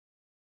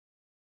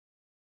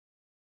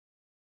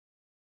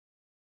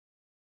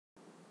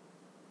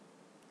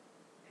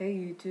Hey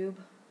YouTube,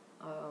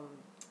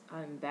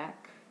 I'm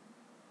back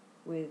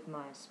with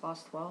my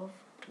SPAS 12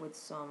 with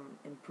some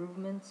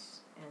improvements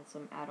and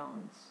some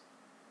add-ons.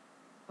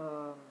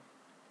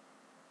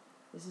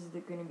 This is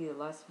going to be the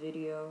last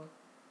video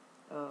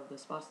of the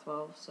SPAS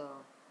 12, so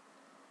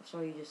I'll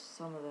show you just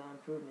some of the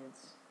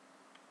improvements.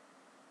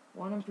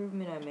 One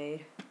improvement I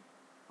made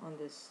on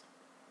this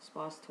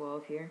SPAS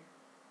 12 here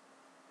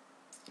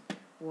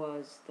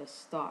was the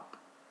stock,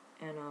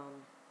 and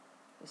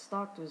the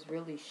stock was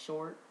really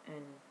short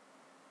and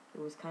it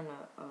was kind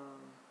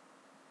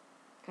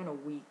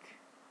of weak,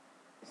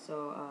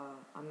 so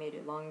I made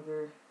it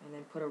longer and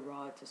then put a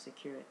rod to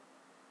secure it.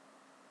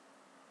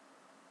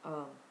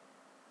 Yeah,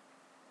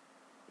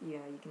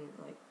 you can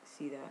like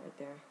see that right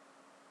there,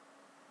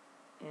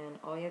 and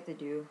all you have to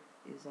do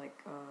is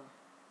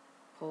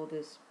pull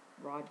this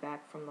rod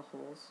back from the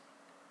holes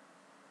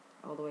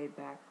all the way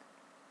back,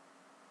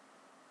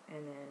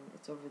 and then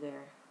it's over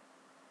there,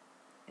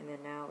 and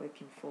then now it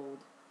can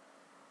fold.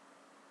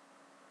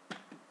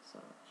 So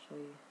I'll show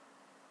you.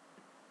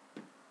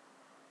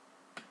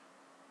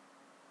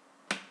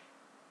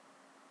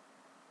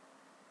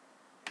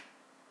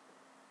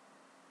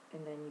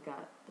 And then you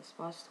got the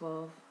SPAS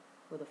 12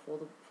 with a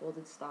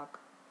folded stock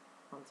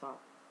on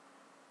top.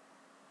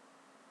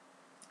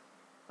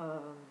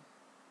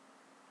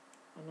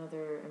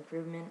 Another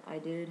improvement I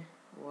did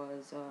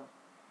was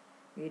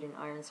made an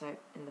iron sight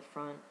in the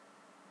front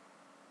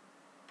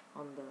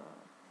on the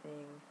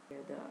thing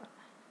here,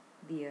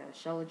 the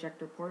shell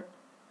ejector port.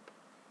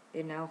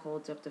 It now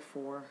holds up to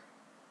 4.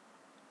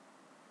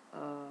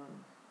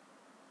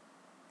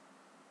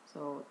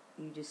 So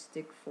you just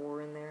stick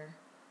 4 in there.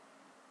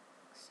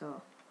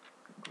 So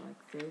go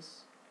like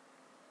this,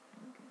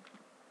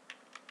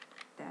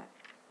 that,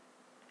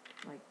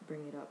 like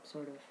bring it up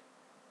sort of.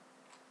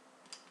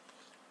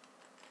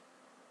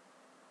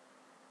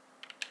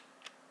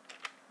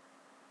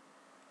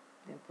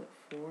 Then put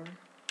 4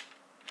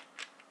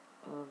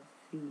 of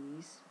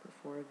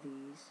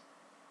these,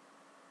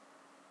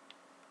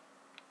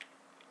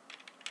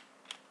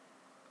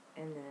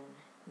 and then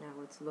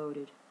now it's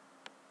loaded.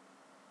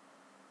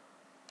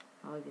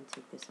 I'll even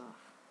take this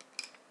off.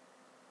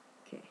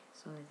 Okay,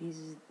 so these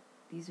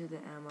are the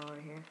ammo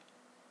right here.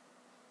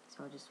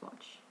 So I'll just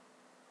watch.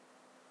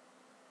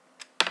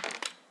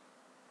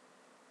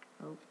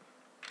 Oh.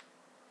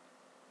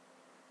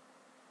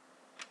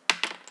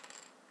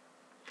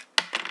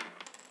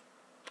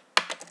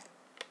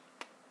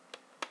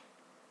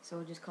 So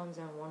it just comes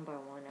down one by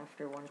one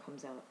after one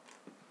comes out.